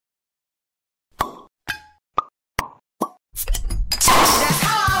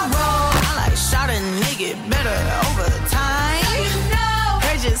get better over time.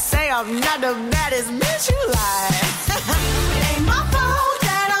 They just say I'm not the baddest bitch you like. It ain't my fault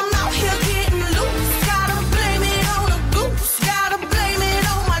that I'm out here getting loose. Gotta blame it on the goose. Gotta blame it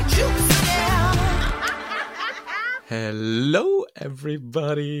on my juice, yeah. Hello,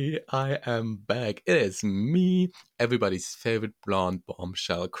 everybody. I am back. It is me, everybody's favorite blonde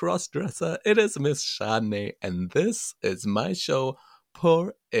bombshell crossdresser. It is Miss Chardonnay, and this is my show,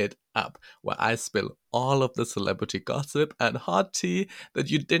 Pour It Up, where I spill all of the celebrity gossip and hot tea that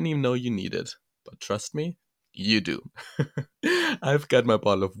you didn't even know you needed. But trust me, you do. I've got my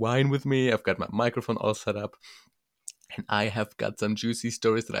bottle of wine with me. I've got my microphone all set up. And I have got some juicy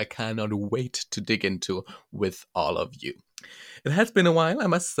stories that I cannot wait to dig into with all of you. It has been a while, I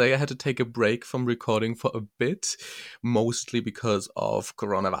must say. I had to take a break from recording for a bit, mostly because of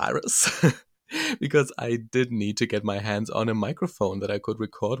coronavirus. Because I did need to get my hands on a microphone that I could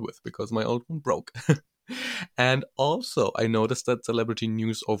record with because my old one broke. And also, I noticed that celebrity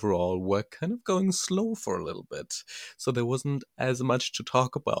news overall were kind of going slow for a little bit. So there wasn't as much to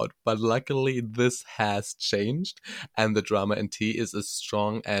talk about. But luckily, this has changed. And the drama and tea is as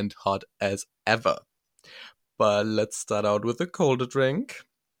strong and hot as ever. But let's start out with a colder drink,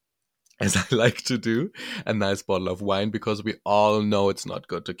 as I like to do. A nice bottle of wine, because we all know it's not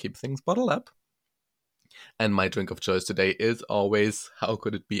good to keep things bottled up. And my drink of choice today is always, how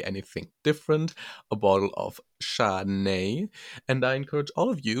could it be anything different? A bottle of Chardonnay. And I encourage all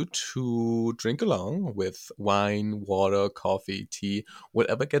of you to drink along with wine, water, coffee, tea,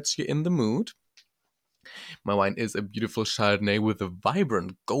 whatever gets you in the mood. My wine is a beautiful Chardonnay with a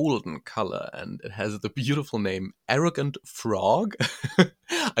vibrant golden color, and it has the beautiful name Arrogant Frog.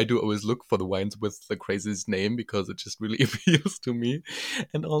 I do always look for the wines with the craziest name because it just really appeals to me.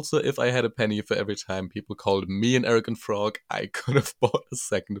 And also, if I had a penny for every time people called me an arrogant frog, I could have bought a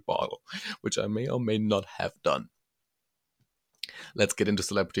second bottle, which I may or may not have done. Let's get into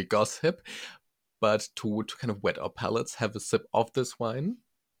celebrity gossip. But to kind of wet our palates, have a sip of this wine.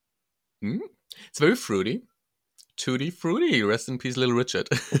 It's very fruity. Tutti fruity. Rest in peace, Little Richard.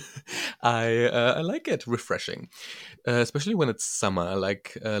 I like it. Refreshing. Especially when it's summer. I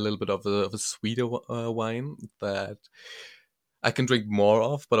like a little bit of a sweeter wine that I can drink more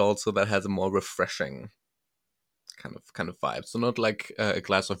of, but also that has a more refreshing kind of vibe. So not like a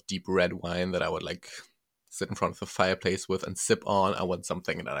glass of deep red wine that I would like sit in front of the fireplace with and sip on. I want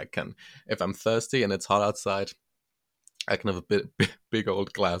something that I can, if I'm thirsty and it's hot outside, I can have a big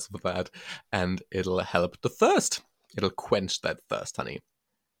old glass of that, and it'll help the thirst. It'll quench that thirst, honey.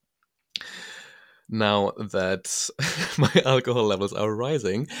 Now that my alcohol levels are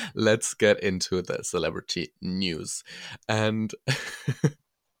rising, let's get into the celebrity news. And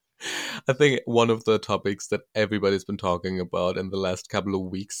I think one of the topics that everybody's been talking about in the last couple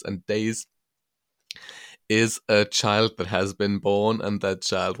of weeks and days is a child that has been born, and that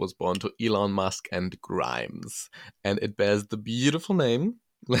child was born to Elon Musk and Grimes. And it bears the beautiful name,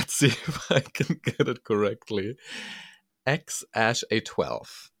 let's see if I can get it correctly,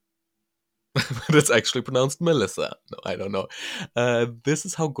 X-A12. But it's actually pronounced Melissa. No, I don't know. This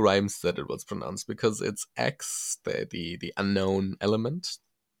is how Grimes said it was pronounced, because it's X, the unknown element,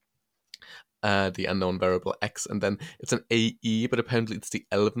 the unknown variable X, and then it's an AE, but apparently it's the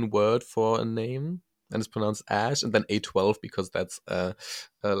Elven word for a name. And it's pronounced Ash, and then A12 because that's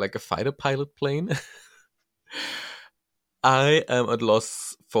like a fighter pilot plane. I am at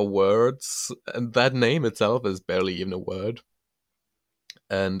loss for words, and that name itself is barely even a word.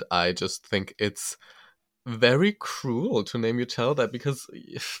 And I just think it's very cruel to name your child that, because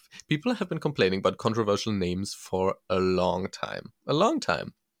people have been complaining about controversial names for a long time. A long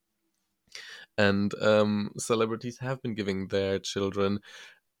time. And celebrities have been giving their children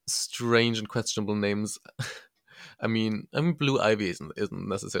strange and questionable names. I mean, Blue Ivy isn't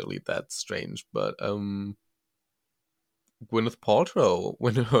necessarily that strange, but Gwyneth Paltrow,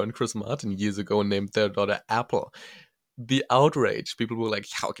 when her and Chris Martin years ago named their daughter Apple, the outrage. People were like,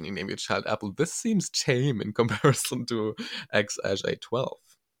 how can you name your child Apple? This seems tame in comparison to X-A12.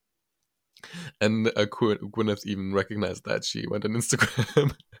 And Gwyneth even recognized that. She went on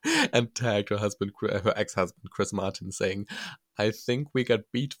Instagram and tagged her ex-husband Chris Martin, saying, I think we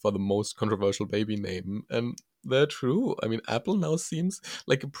got beat for the most controversial baby name. And they're true. I mean, Apple now seems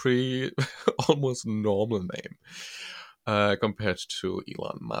like a pretty almost normal name compared to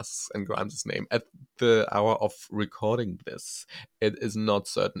Elon Musk and Grimes' name. At the hour of recording this, it is not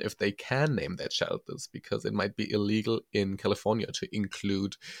certain if they can name their child this, because it might be illegal in California to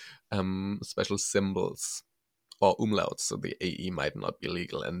include special symbols or umlauts, so the AE might not be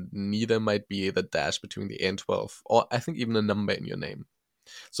legal, and neither might be the dash between the A and 12, or I think even a number in your name.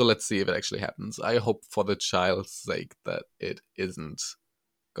 So let's see if it actually happens. I hope for the child's sake that it isn't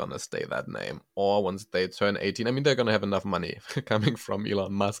gonna stay that name. Or once they turn 18, I mean, they're gonna have enough money coming from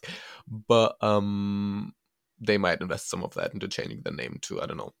Elon Musk, but they might invest some of that into changing the name to, I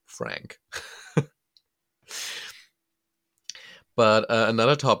don't know, Frank. But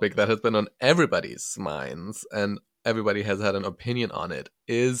another topic that has been on everybody's minds and everybody has had an opinion on it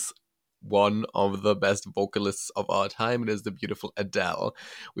is one of the best vocalists of our time. It is the beautiful Adele.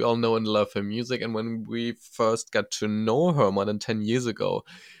 We all know and love her music, and when we first got to know her more than 10 years ago,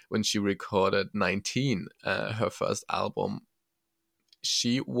 when she recorded 19, her first album,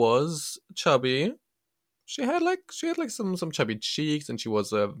 she was chubby. She had like some chubby cheeks, and she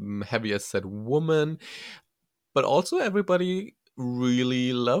was a heavier set woman. But also everybody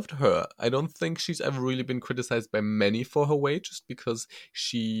really loved her. I don't think she's ever really been criticized by many for her weight, just because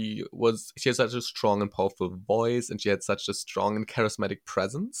she had such a strong and powerful voice, and she had such a strong and charismatic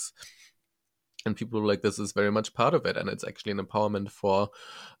presence. And people were like, this is very much part of it, and it's actually an empowerment for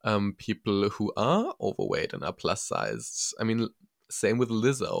people who are overweight and are plus sized. I mean, same with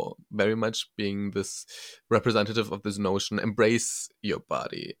Lizzo, very much being this representative of this notion: embrace your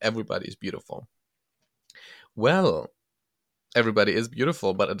body. Everybody is beautiful. Well, everybody is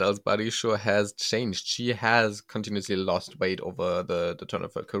beautiful, but Adele's body sure has changed. She has continuously lost weight over the turn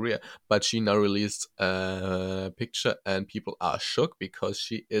of her career, but she now released a picture and people are shook because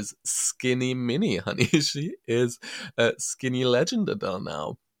she is skinny mini, honey. She is a skinny legend Adele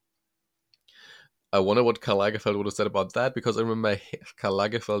now. I wonder what Karl Lagerfeld would have said about that, because I remember Karl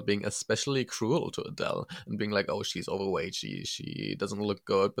Lagerfeld being especially cruel to Adele and being like, "Oh, she's overweight. She doesn't look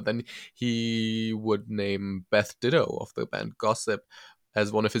good." But then he would name Beth Ditto of the band Gossip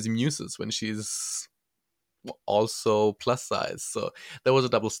as one of his muses when she's also plus size. So there was a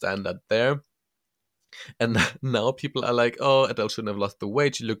double standard there. And now people are like, oh, Adele shouldn't have lost the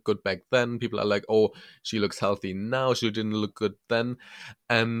weight. She looked good back then. People are like, oh, she looks healthy now. She didn't look good then.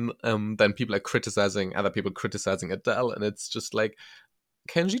 And then people are criticizing, other people criticizing Adele. And it's just like,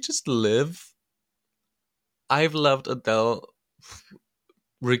 can she just live? I've loved Adele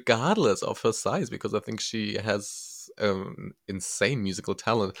regardless of her size, because I think she has insane musical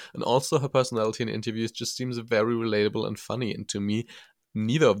talent. And also her personality in interviews just seems very relatable and funny. And to me,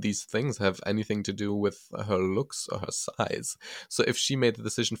 neither of these things have anything to do with her looks or her size. So if she made the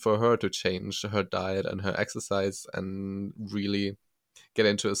decision for her to change her diet and her exercise and really get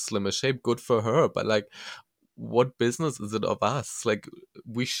into a slimmer shape, good for her. But like, what business is it of us? Like,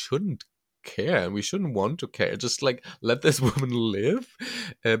 we shouldn't care, and we shouldn't want to care. Just like, let this woman live,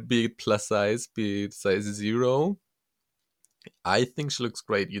 be it plus size, be it size 0. I think she looks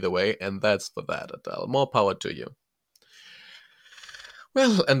great either way, and that's for that, Adele. More power to you.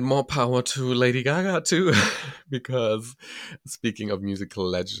 Well, and more power to Lady Gaga too, because speaking of musical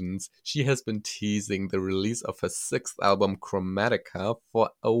legends, she has been teasing the release of her 6th album, Chromatica,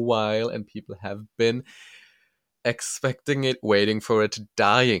 for a while, and people have been expecting it, waiting for it,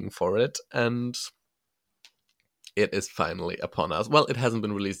 dying for it, and it is finally upon us. Well, it hasn't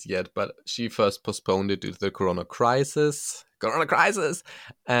been released yet, but she first postponed it due to the Corona crisis,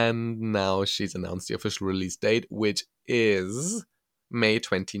 and now she's announced the official release date, which is May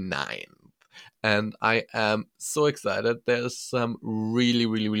 29th. And I am so excited. There's some really,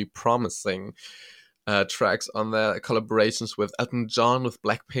 really, really promising tracks on there, collaborations with Elton John, with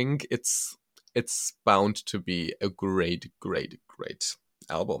Blackpink. It's bound to be a great, great, great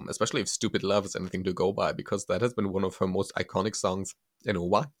album, especially if Stupid Love is anything to go by, because that has been one of her most iconic songs in a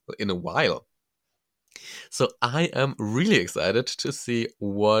while. So I am really excited to see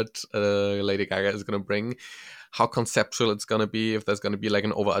what Lady Gaga is going to bring, how conceptual it's going to be, if there's going to be like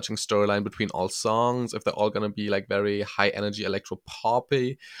an overarching storyline between all songs, if they're all going to be like very high energy electro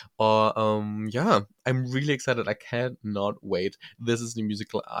poppy, or yeah, I'm really excited. I cannot wait. This is the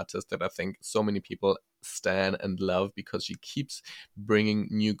musical artist that I think so many people stan and love, because she keeps bringing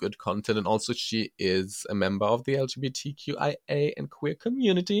new good content, and also she is a member of the LGBTQIA and queer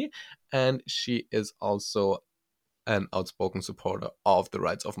community, and she is also an outspoken supporter of the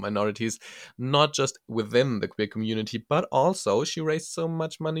rights of minorities, not just within the queer community, but also she raised so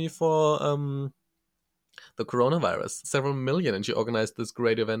much money for the coronavirus, several million, and she organized this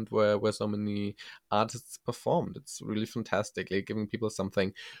great event where so many artists performed. It's really fantastic, like giving people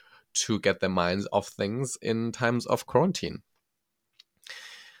something to get their minds off things in times of quarantine.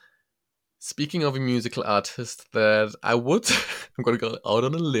 Speaking of a musical artist that I'm going to go out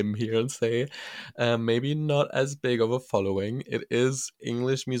on a limb here and say maybe not as big of a following, it is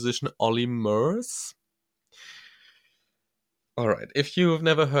English musician Olly Murs. Alright, if you've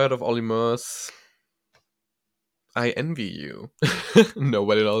never heard of Olly Murs, I envy you. No,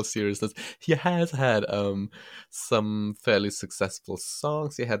 but in all seriousness, he has had some fairly successful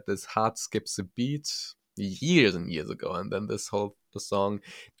songs. He had this Heart Skips a Beat years and years ago, and then the song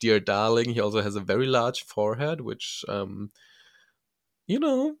Dear Darling. He also has a very large forehead, which you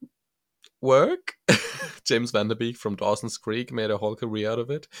know, work. James Van Der Beek from Dawson's Creek made a whole career out of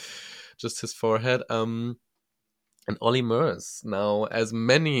it. Just his forehead. And Ollie Murs, now, as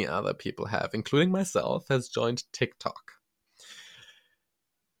many other people have, including myself, has joined TikTok.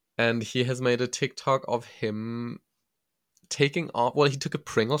 And he has made a TikTok of him taking off. Well, he took a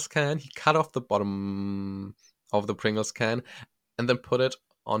Pringles can, he cut off the bottom of the Pringles can, and then put it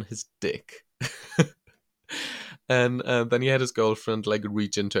on his dick. And then he had his girlfriend like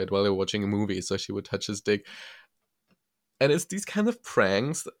reach into it while they were watching a movie, so she would touch his dick. And it's these kind of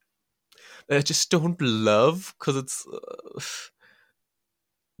pranks that I just don't love, because it's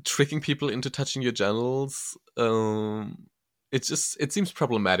tricking people into touching your genitals. It seems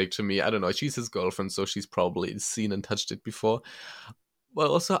problematic to me. I don't know. She's his girlfriend, so she's probably seen and touched it before. But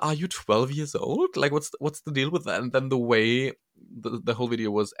also, are you 12 years old? Like, what's the deal with that? And then the way the whole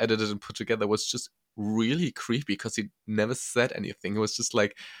video was edited and put together was just really creepy, because he never said anything. He was just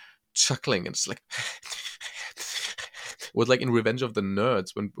like chuckling and just like it was like in Revenge of the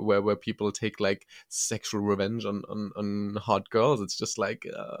Nerds, where people take like sexual revenge on hot girls. It's just like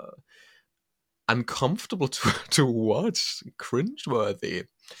uncomfortable to watch, cringeworthy.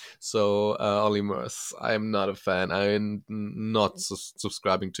 So Ollie Murs, I'm not a fan. I'm not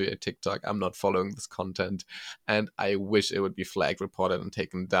subscribing to your TikTok. I'm not following this content, and I wish it would be flagged, reported, and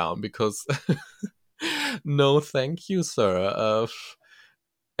taken down, because no, thank you, sir.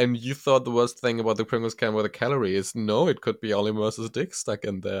 And you thought the worst thing about the Pringles can were the calories. No, it could be Ollie Murs' dick stuck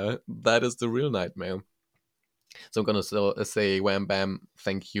in there. That is the real nightmare. So I'm going to say wham bam,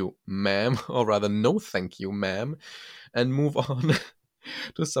 thank you, ma'am, or rather no thank you, ma'am, and move on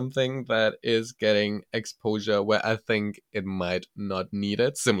to something that is getting exposure where I think it might not need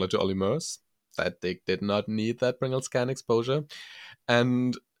it, similar to Ollie Murs. That dick did not need that Pringles can exposure.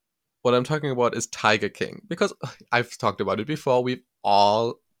 And what I'm talking about is Tiger King, because I've talked about it before. We've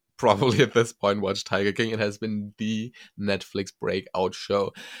all probably at this point watched Tiger King. It has been the Netflix breakout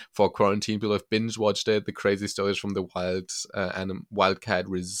show for quarantine. People have binge watched it. The crazy stories from the Wildcat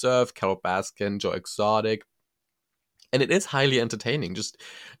Reserve, Carole Baskin, Joe Exotic. And it is highly entertaining, just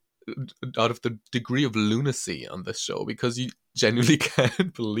out of the degree of lunacy on this show, because you genuinely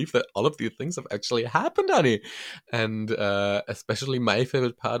can't believe that all of these things have actually happened, honey. And especially my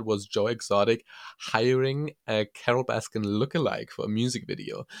favorite part was Joe Exotic hiring a Carole Baskin lookalike for a music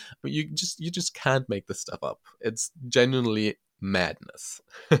video. But you just can't make this stuff up. It's genuinely madness.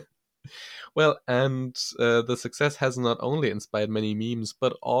 Well, and the success has not only inspired many memes,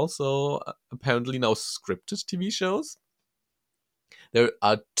 but also apparently now scripted TV shows. There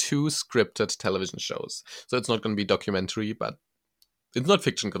are 2 scripted television shows. So it's not going to be documentary, but it's not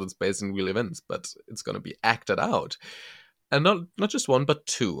fiction because it's based in real events, but it's going to be acted out. And not just 1, but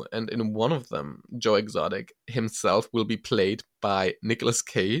 2. And in one of them, Joe Exotic himself will be played by Nicolas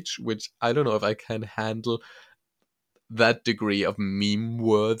Cage, which I don't know if I can handle that degree of meme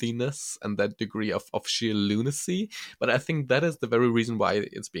worthiness and that degree of sheer lunacy. But I think that is the very reason why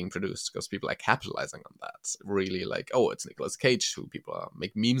it's being produced, because people are capitalizing on that. Really, like, oh, it's Nicolas Cage, who people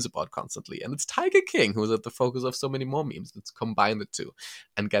make memes about constantly. And it's Tiger King, who's at the focus of so many more memes. Let's combine the two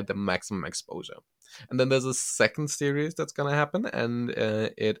and get the maximum exposure. And then there's a second series that's going to happen, and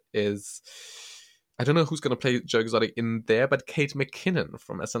it is... I don't know who's going to play Joe Exotic in there, but Kate McKinnon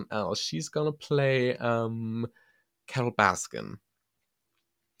from SNL. She's going to play... Carole Baskin.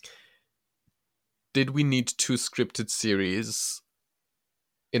 Did we need 2 scripted series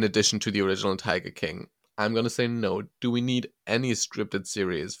in addition to the original Tiger King? I'm going to say no. Do we need any scripted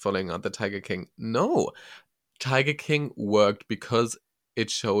series following on the Tiger King? No. Tiger King worked because it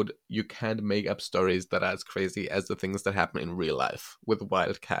showed you can't make up stories that are as crazy as the things that happen in real life with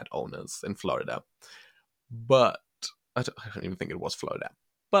wildcat owners in Florida. But I don't even think it was Florida.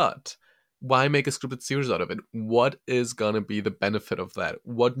 But why make a scripted series out of it? What is going to be the benefit of that?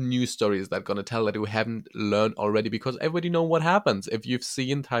 What new story is that going to tell that you haven't learned already? Because everybody knows what happens. If you've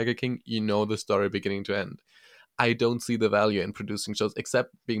seen Tiger King, you know the story beginning to end. I don't see the value in producing shows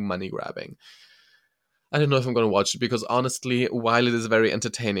except being money grabbing. I don't know if I'm going to watch it, because honestly, while it is very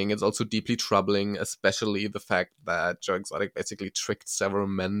entertaining, it's also deeply troubling, especially the fact that Joe Exotic basically tricked several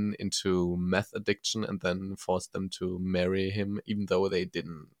men into meth addiction and then forced them to marry him, even though they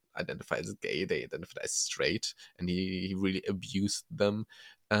didn't identify as gay, they identified as straight, and he really abused them.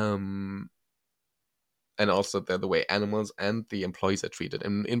 And and also the way animals and the employees are treated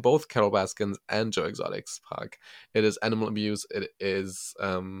in both Carol Baskins and Joe Exotic's park. It is animal abuse. It is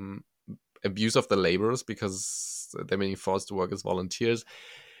abuse of the laborers because they're being forced to work as volunteers.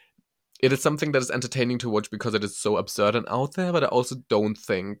 It is something that is entertaining to watch because it is so absurd and out there, but I also don't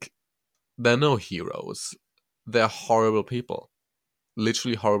think there are no heroes. They're horrible people.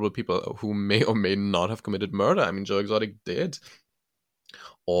 Literally horrible people who may or may not have committed murder. I mean, Joe Exotic did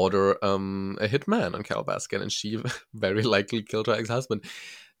order a hitman on Carol Baskin, and she very likely killed her ex-husband.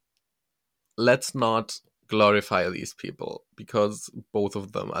 Let's not glorify these people because both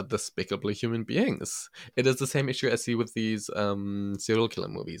of them are despicable human beings. It is the same issue I see with these serial killer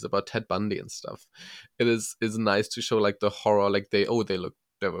movies about Ted Bundy and stuff. It is nice to show like the horror, like they were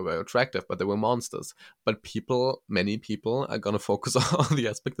very attractive, but they were monsters. But many people are gonna focus on the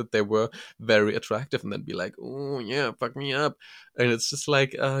aspect that they were very attractive and then be like, oh yeah, fuck me up. And it's just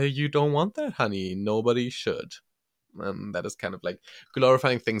like, you don't want that, honey. Nobody should. That is kind of like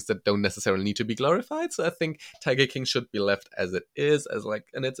glorifying things that don't necessarily need to be glorified. So I think Tiger King should be left as it is,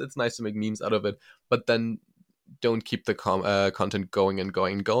 and it's nice to make memes out of it, but then don't keep the content going and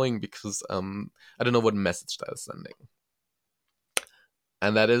going and going because I don't know what message that is sending.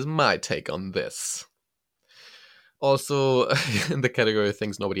 And that is my take on this. Also, in the category of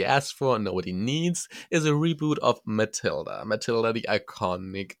things nobody asked for and nobody needs, is a reboot of Matilda. Matilda, the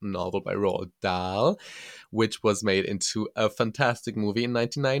iconic novel by Roald Dahl, which was made into a fantastic movie in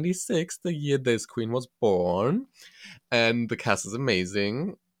 1996, the year this queen was born. And the cast is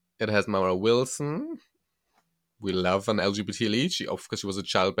amazing. It has Mara Wilson. We love an LGBT lead. Of course, she was a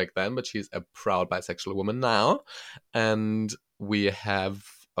child back then, but she's a proud bisexual woman now. And we have,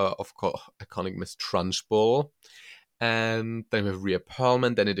 of course, iconic Miss Trunchbull. And then we have Rhea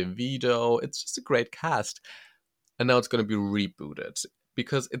Perlman, Danny DeVito. It's just a great cast. And now it's going to be rebooted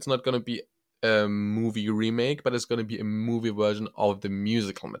because it's not going to be a movie remake, but it's going to be a movie version of the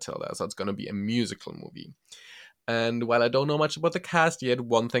musical Matilda. So it's going to be a musical movie. And while I don't know much about the cast yet,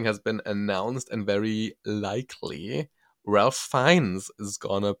 one thing has been announced, and very likely, Ralph Fiennes is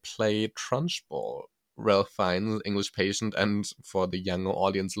going to play Trunchbull. Ralph Fiennes, English Patient, and for the younger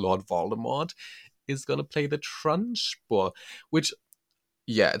audience, Lord Voldemort, is going to play the Trunchbull, which,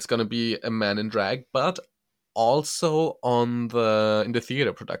 yeah, it's going to be a man in drag, but also in the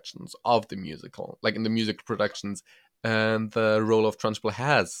theater productions of the musical, like in the music productions, and the role of Trunchbull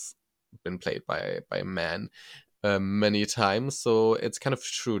has been played by a man many times, so it's kind of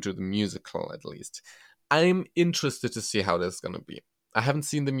true to the musical at least. I'm interested to see how this is going to be. I haven't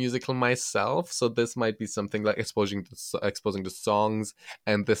seen the musical myself, so this might be something like exposing the songs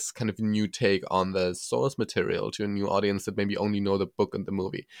and this kind of new take on the source material to a new audience that maybe only know the book and the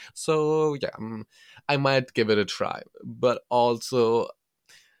movie. So yeah, I might give it a try. But also,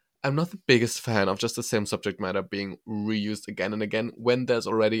 I'm not the biggest fan of just the same subject matter being reused again and again when there's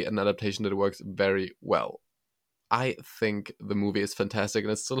already an adaptation that works very well. I think the movie is fantastic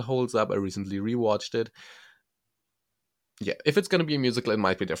and it still holds up. I recently rewatched it. Yeah, if it's going to be a musical, it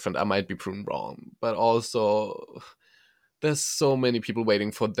might be different. I might be proven wrong. But also, there's so many people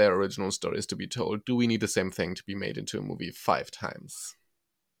waiting for their original stories to be told. Do we need the same thing to be made into a movie 5 times?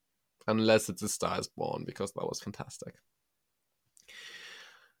 Unless it's A Star is Born, because that was fantastic.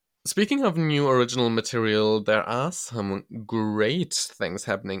 Speaking of new original material, there are some great things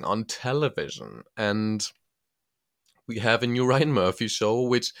happening on television. And we have a new Ryan Murphy show,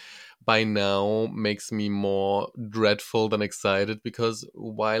 which by now makes me more dreadful than excited, because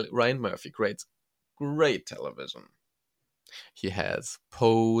while Ryan Murphy creates great television, he has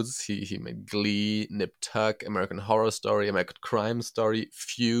Pose, he made Glee, Nip Tuck, American Horror Story, American Crime Story,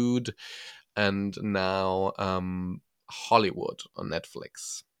 Feud, and now Hollywood on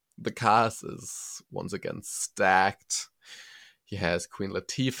Netflix. The cast is once again stacked. He has Queen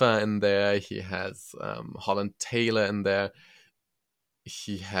Latifah in there. He has Holland Taylor in there.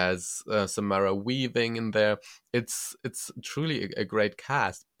 He has Samara Weaving in there. It's truly a great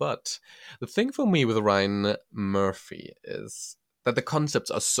cast. But the thing for me with Ryan Murphy is that the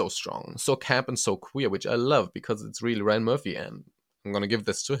concepts are so strong, so camp and so queer, which I love because it's really Ryan Murphy, and I'm going to give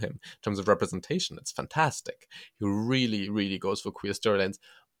this to him in terms of representation. It's fantastic. He really, really goes for queer storylines.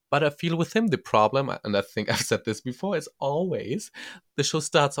 But I feel with him, the problem, and I think I've said this before, is always the show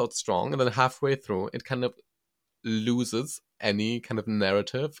starts out strong and then halfway through it kind of loses any kind of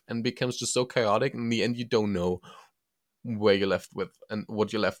narrative and becomes just so chaotic. In the end, you don't know where you're left with and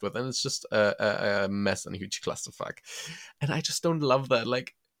what you're left with. And it's just a mess and a huge clusterfuck. And I just don't love that.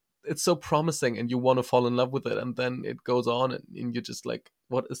 Like, it's so promising and you want to fall in love with it. And then it goes on and you're just like,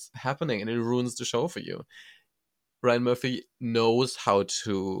 what is happening? And it ruins the show for you. Ryan Murphy knows how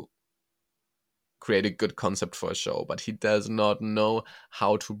to create a good concept for a show, but he does not know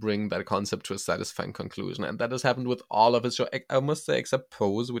how to bring that concept to a satisfying conclusion. And that has happened with all of his shows, I must say, except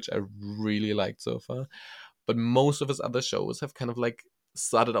Pose, which I really liked so far. But most of his other shows have kind of like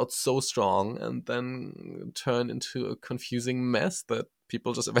started out so strong and then turned into a confusing mess that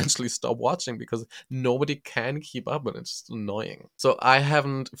people just eventually stop watching because nobody can keep up, and it's just annoying. So I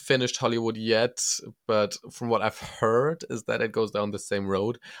haven't finished Hollywood yet, but from what I've heard is that it goes down the same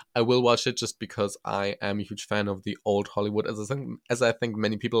road. I will watch it just because I am a huge fan of the old Hollywood, as I think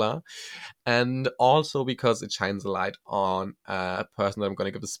many people are, and also because it shines a light on a person that I'm going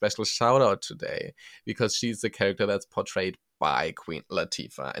to give a special shout out today, because she's the character that's portrayed by Queen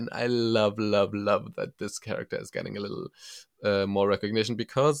Latifah, and I love that this character is getting a little more recognition,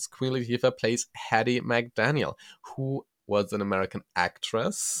 because Queen Latifah plays Hattie McDaniel, who was an American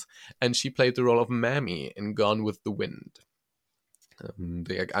actress, and she played the role of Mammy in Gone with the Wind,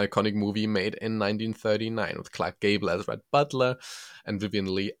 the iconic movie made in 1939 with Clark Gable as Red Butler and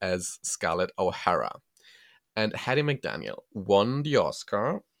Vivian Leigh as Scarlett O'Hara. And Hattie McDaniel won the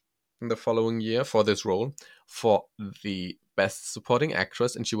Oscar in the following year for this role for the Best Supporting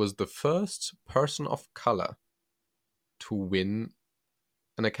Actress, and she was the first person of color to win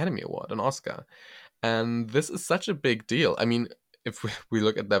an Academy Award, an Oscar. And this is such a big deal. I mean, if we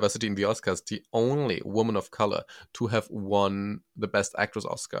look at diversity in the Oscars, the only woman of color to have won the Best Actress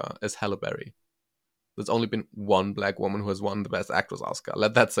Oscar is Halle Berry. There's only been one black woman who has won the Best Actress Oscar.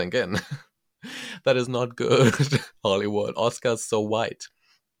 Let that sink in. That is not good, Hollywood. Oscars so white.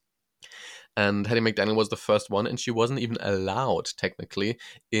 And Hattie McDaniel was the first one, and she wasn't even allowed, technically,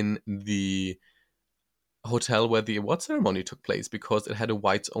 in the hotel where the award ceremony took place because it had a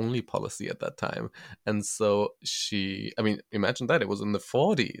whites-only policy at that time. And so imagine that. It was in the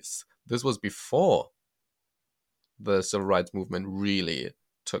 40s. This was before the civil rights movement really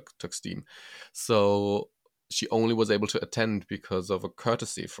took steam. So she only was able to attend because of a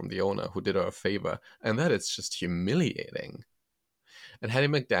courtesy from the owner who did her a favor. And that is just humiliating. And Hattie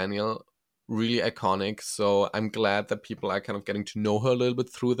McDaniel, really iconic. So I'm glad that people are kind of getting to know her a little bit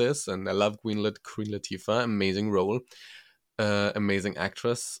through this. And I love Queen Latifah. Amazing role. Amazing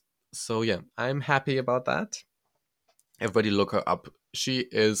actress. So yeah, I'm happy about that. Everybody look her up. She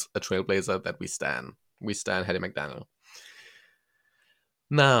is a trailblazer that we stan. We stan Hattie McDaniel.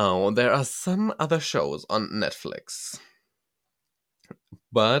 Now, there are some other shows on Netflix.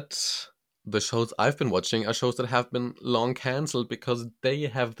 But the shows I've been watching are shows that have been long cancelled because they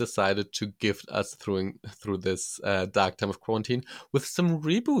have decided to gift us through this dark time of quarantine with some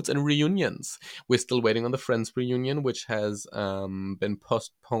reboots and reunions. We're still waiting on the Friends reunion, which has been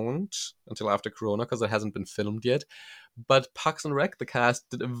postponed until after Corona because it hasn't been filmed yet. But Parks and Rec, the cast,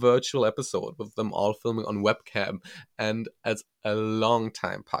 did a virtual episode with them all filming on webcam. And as a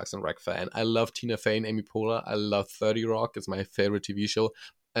long-time Parks and Rec fan, I love Tina Fey and Amy Poehler. I love 30 Rock. It's my favorite TV show.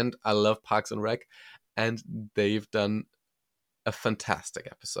 And I love Parks and Rec. And they've done a fantastic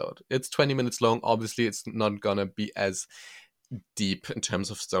episode. It's 20 minutes long. Obviously, it's not going to be as deep in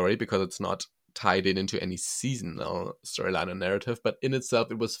terms of story because it's not tied into any seasonal storyline or narrative. But in itself,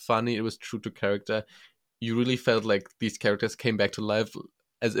 it was funny. It was true to character. You really felt like these characters came back to life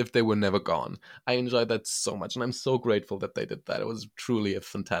as if they were never gone. I enjoyed that so much, and I'm so grateful that they did that. It was truly a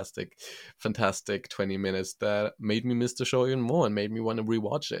fantastic 20 minutes that made me miss the show even more and made me want to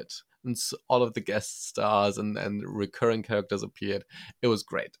rewatch it. And so all of the guest stars and recurring characters appeared. It was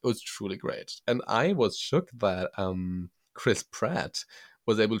great. It was truly great. And I was shook that Chris Pratt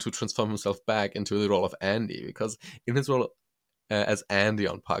was able to transform himself back into the role of Andy, because in his role as Andy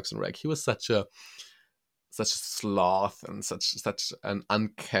on Parks and Rec, he was such a sloth and such an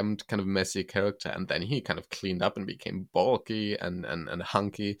unkempt, kind of messy character, and then he kind of cleaned up and became bulky and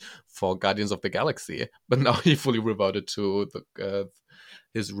hunky for Guardians of the Galaxy. But now he fully reverted to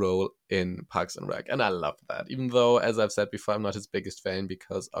his role in Parks and Rec, and I love that. Even though, as I've said before, I'm not his biggest fan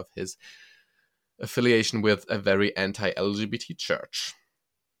because of his affiliation with a very anti-LGBT church.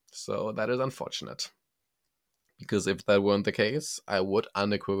 So that is unfortunate. Because if that weren't the case, I would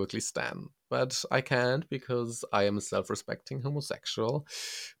unequivocally stan. But I can't because I am a self-respecting homosexual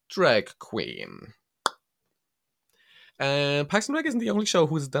drag queen. And Parks and Rec isn't the only show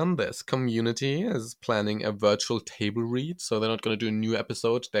who's done this. Community is planning a virtual table read, so they're not going to do a new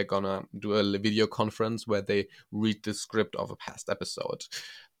episode. They're going to do a video conference where they read the script of a past episode.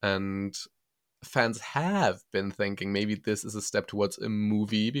 And fans have been thinking maybe this is a step towards a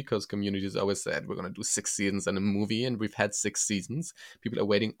movie, because Community has always said we're going to do 6 seasons and a movie, and we've had 6 seasons. People are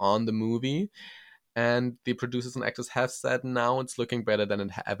waiting on the movie, and the producers and actors have said now it's looking better than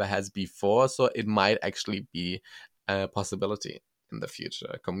it ever has before, so it might actually be a possibility. in the future,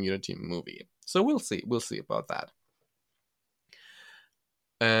 a Community movie. So we'll see about that.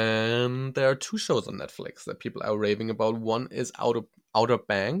 And there are 2 shows on Netflix that people are raving about. One is Outer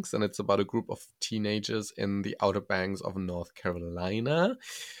Banks, and it's about a group of teenagers in the Outer Banks of North Carolina,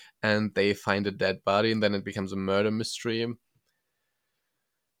 and they find a dead body, and then it becomes a murder mystery.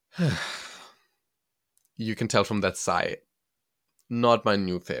 You can tell from that sigh. Not my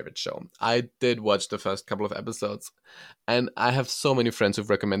new favorite show. I did watch the first couple of episodes, and I have so many friends who've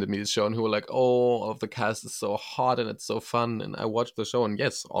recommended me this show and who were like, oh, all of the cast is so hot and it's so fun. And I watched the show, and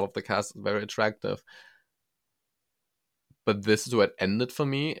yes, all of the cast is very attractive. But this is where it ended for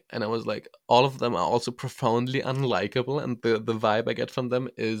me, and I was like, all of them are also profoundly unlikable, and the vibe I get from them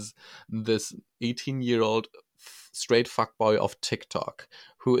is this 18-year-old straight fuckboy of TikTok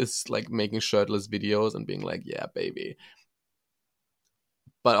who is like making shirtless videos and being like, yeah, baby,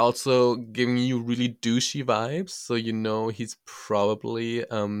 but also giving you really douchey vibes, so you know he's probably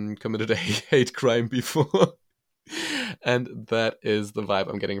committed a hate crime before. And that is the vibe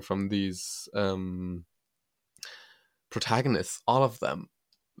I'm getting from these protagonists, all of them.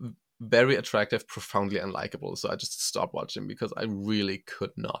 Very attractive, profoundly unlikable. So I just stopped watching because I really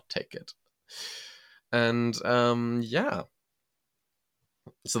could not take it. And yeah.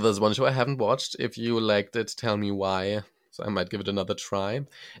 So there's one show I haven't watched. If you liked it, tell me why. So I might give it another try.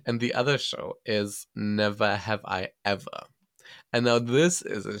 And the other show is Never Have I Ever. And now this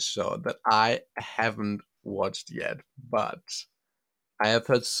is a show that I haven't watched yet, but I have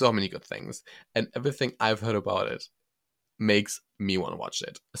heard so many good things. And everything I've heard about it makes me want to watch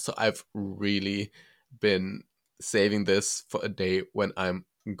it. So I've really been saving this for a day when I'm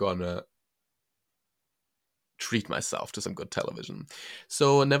gonna treat myself to some good television.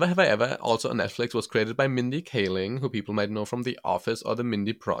 So Never Have I Ever, also on Netflix, was created by Mindy Kaling, who people might know from The Office or The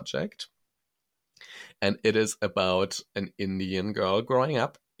Mindy Project. And it is about an Indian girl growing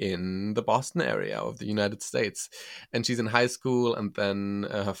up in the Boston area of the United States. And she's in high school, and then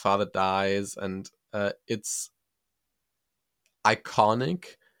her father dies, and it's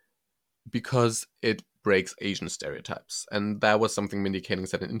iconic because it breaks Asian stereotypes. And that was something Mindy Kaling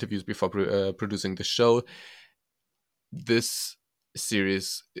said in interviews before producing the show. This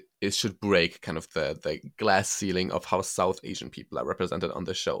series should break kind of the glass ceiling of how South Asian people are represented on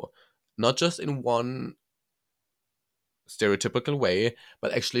the show. Not just in one stereotypical way,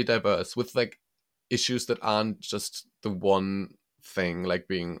 but actually diverse, with like issues that aren't just the one thing, like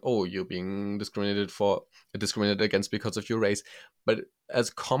being, oh, you're being discriminated against because of your race, but as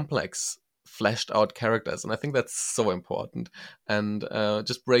complex, fleshed out characters. And I think that's so important. And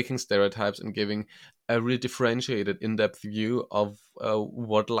just breaking stereotypes and giving a really differentiated, in-depth view of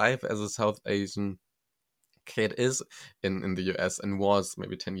what life as a South Asian kid is in the US and was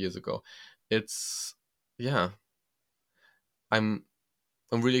maybe 10 years ago. It's, yeah, I'm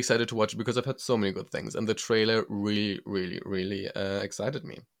really excited to watch it because I've heard so many good things, and the trailer really excited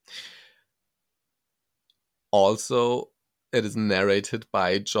me. Also, it is narrated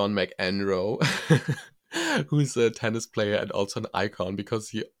by John McEnroe, who's a tennis player and also an icon, because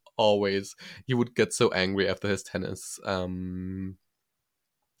he would get so angry after his tennis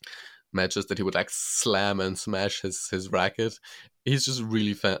matches that he would like slam and smash his racket. He's just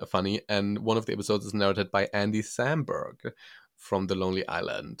really funny, and one of the episodes is narrated by Andy Samberg from The Lonely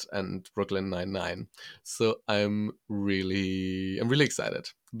Island and Brooklyn Nine-Nine. So I'm really excited.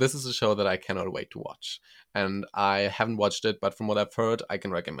 This is a show that I cannot wait to watch. And I haven't watched it, but from what I've heard, I can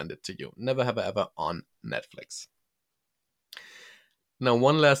recommend it to you. Never Have I Ever on Netflix. Now,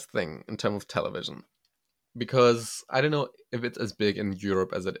 one last thing in terms of television, because I don't know if it's as big in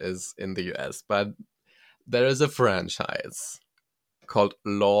Europe as it is in the US, but there is a franchise called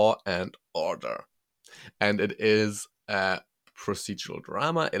Law and Order. And it is a procedural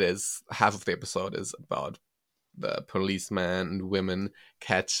drama. It is, half of the episode is about the policeman and women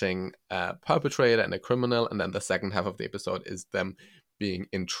catching a perpetrator and a criminal, and then the second half of the episode is them being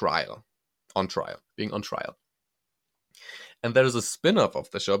being on trial. And there is a spin-off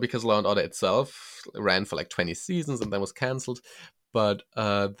of the show, because Law & Order itself ran for like 20 seasons and then was cancelled. But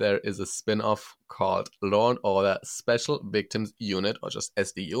there is a spin-off called Law & Order Special Victims Unit, or just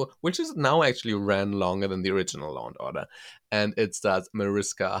SVU, which is now actually ran longer than the original Law & Order. And it stars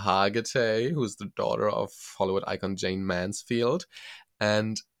Mariska Hargitay, who's the daughter of Hollywood icon Jayne Mansfield.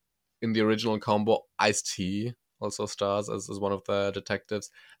 And in the original combo, Ice-T also stars as one of the detectives,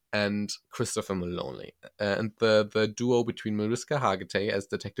 and Christopher Meloni. And the duo between Mariska Hargitay as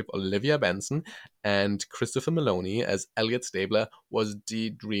Detective Olivia Benson and Christopher Meloni as Elliot Stabler was the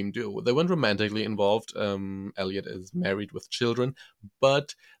dream duo. They weren't romantically involved. Elliot is married with children,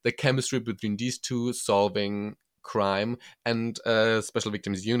 but the chemistry between these two solving crime, and special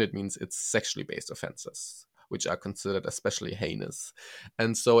victims unit means it's sexually based offenses, which are considered especially heinous.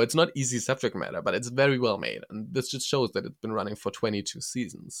 And so it's not easy subject matter, but it's very well made. And this just shows that it's been running for 22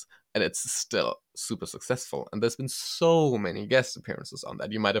 seasons and it's still super successful. And there's been so many guest appearances on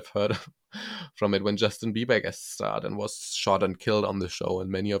that. You might have heard from it when Justin Bieber guest starred and was shot and killed on the show, and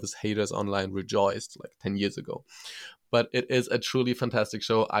many of his haters online rejoiced like 10 years ago. But it is a truly fantastic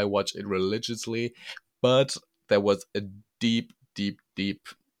show. I watch it religiously, but there was a deep, deep, deep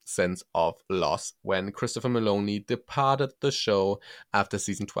sense of loss when Christopher Maloney departed the show after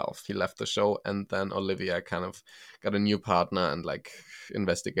season 12. He left the show, and then Olivia kind of got a new partner and like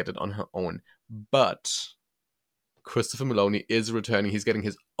investigated on her own. But Christopher Maloney is returning. He's getting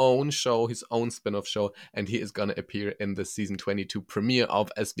his own show, his own spin-off show, and he is going to appear in the season 22 premiere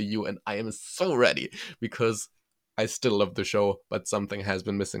of SVU, and I am so ready because I still love the show, but something has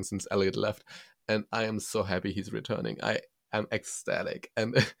been missing since Elliot left, and I am so happy he's returning. I am ecstatic.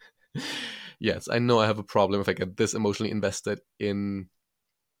 And yes, I know I have a problem if I get this emotionally invested in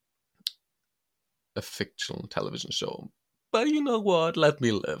a fictional television show, but you know what? Let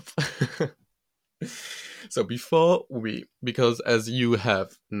me live. So because as you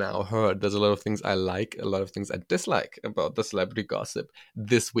have now heard, there's a lot of things I like, a lot of things I dislike about the celebrity gossip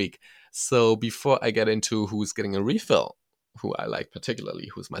this week. So before I get into who's getting a refill, who I like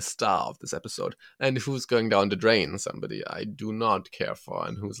particularly, who's my star of this episode, and who's going down the drain, somebody I do not care for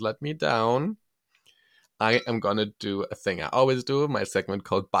and who's let me down, I am gonna do a thing I always do, my segment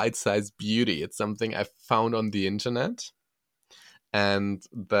called Bite Size Beauty. It's something I found on the internet and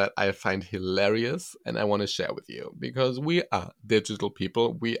that I find hilarious and I want to share with you because we are digital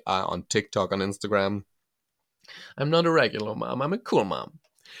people. We are on TikTok, on Instagram. I'm not a regular mom, I'm a cool mom.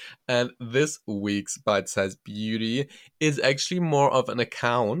 And this week's Bite Size Beauty is actually more of an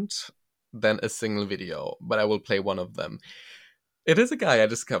account than a single video, but I will play one of them. It is a guy I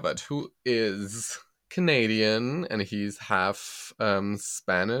discovered who is Canadian, and he's half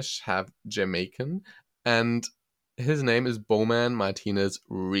Spanish, half Jamaican, and his name is Bowman Martinez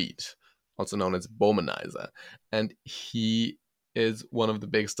Reed, also known as Bowmanizer, and he is one of the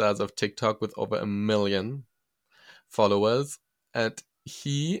big stars of TikTok with over 1 million followers, and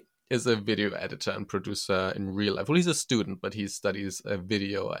he is a video editor and producer in real life. Well, he's a student, but he studies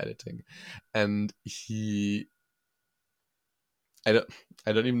video editing, and I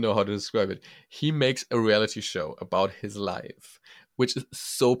don't even know how to describe it. He makes a reality show about his life, which is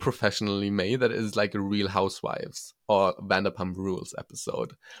so professionally made that it is like a Real Housewives or Vanderpump Rules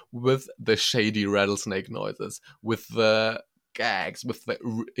episode, with the shady rattlesnake noises, with the gags, with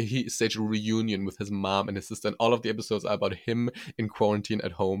he staged a reunion with his mom and his sister, and all of the episodes are about him in quarantine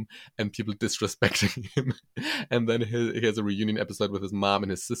at home and people disrespecting him. And then he has a reunion episode with his mom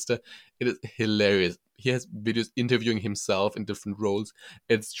and his sister. It is hilarious. He has videos interviewing himself in different roles.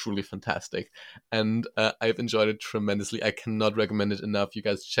 It's truly fantastic, and I've enjoyed it tremendously. I cannot recommend it enough. You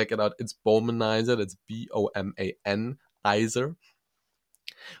guys check it out. It's Bowmanizer. That's Bomanizer.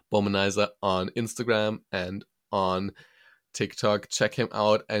 Bowmanizer on Instagram and on TikTok. Check him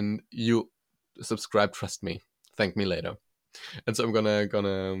out, and you subscribe. Trust me. Thank me later. And so I'm gonna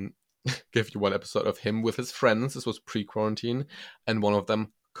give you one episode of him with his friends. This was pre-quarantine, and one of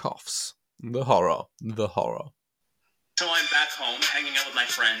them coughs. The horror. So I'm back home, hanging out with my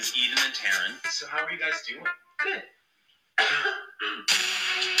friends, Eden and Taryn. So how are you guys doing? Good.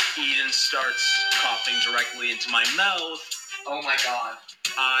 Eden starts coughing directly into my mouth. Oh my god.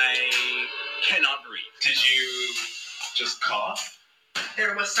 I cannot breathe. Did you just cough?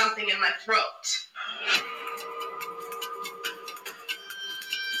 There was something in my throat.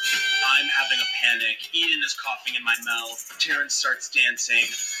 I'm having a panic. Eden is coughing in my mouth. Taryn starts dancing.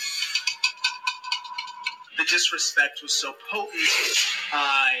 The disrespect was so potent,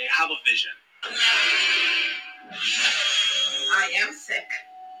 I have a vision. I am sick.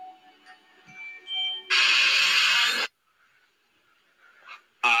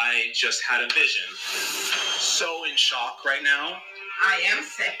 I just had a vision. So in shock right now. I am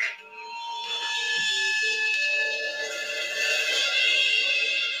sick.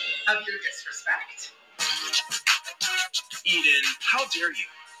 Of your disrespect. Eden, how dare you?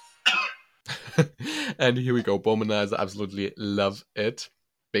 And here we go. Bowmanizer, absolutely love it.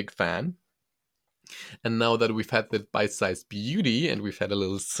 Big fan. And now that we've had the bite-sized beauty and we've had a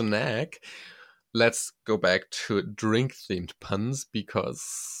little snack, let's go back to drink-themed puns,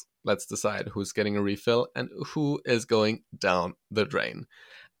 because let's decide who's getting a refill and who is going down the drain.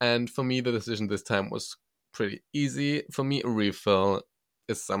 And for me, the decision this time was pretty easy. For me, a refill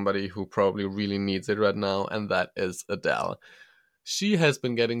is somebody who probably really needs it right now, and that is Adele. She has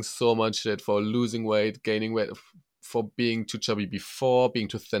been getting so much shit for losing weight, gaining weight, for being too chubby before, being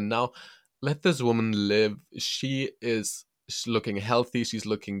too thin now. Let this woman live. She's looking healthy, she's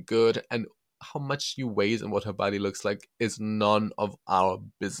looking good, and how much she weighs and what her body looks like is none of our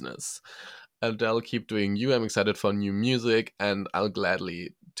business. Adele, keep doing you. I'm excited for new music, and I'll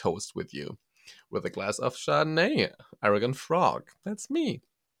gladly toast with you. With a glass of Chardonnay. Arrogant Frog. That's me.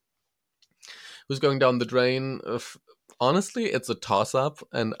 Who's going down the drain? Honestly, it's a toss-up,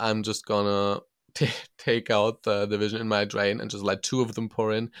 and I'm just gonna take out the division in my drain and just let two of them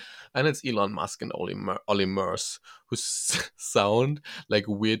pour in, and it's Elon Musk and Ollie Murs, who sound like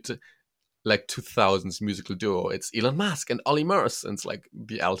weird, like 2000s musical duo. It's Elon Musk and Ollie Murs, and it's like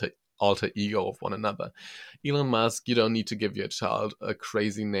the alter ego of one another. Elon Musk, you don't need to give your child a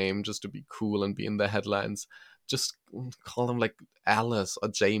crazy name just to be cool and be in the headlines. Just call them like Alice or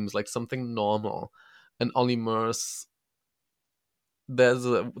James, like something normal. And Ollie Murs, there's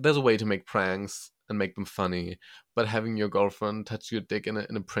a way to make pranks and make them funny, but having your girlfriend touch your dick in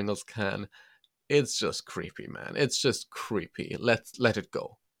a Pringles can, it's just creepy, man. It's just creepy. Let it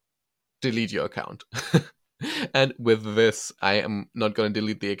go. Delete your account. And with this, I am not going to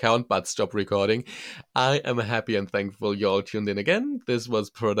delete the account, but stop recording. I am happy and thankful you all tuned in again. This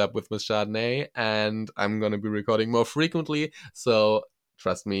was Poured Up with Miss Chardonnay, and I'm going to be recording more frequently, so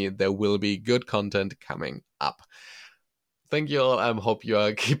trust me, there will be good content coming up. Thank you all. I hope you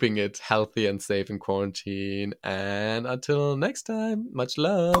are keeping it healthy and safe in quarantine. And until next time, much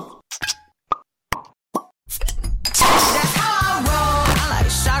love. That's how I roll. I like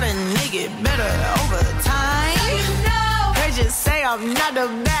Chardonnay, get better over time. Heard you say I'm not the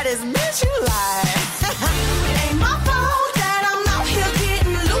baddest bitch you like. It ain't my fault.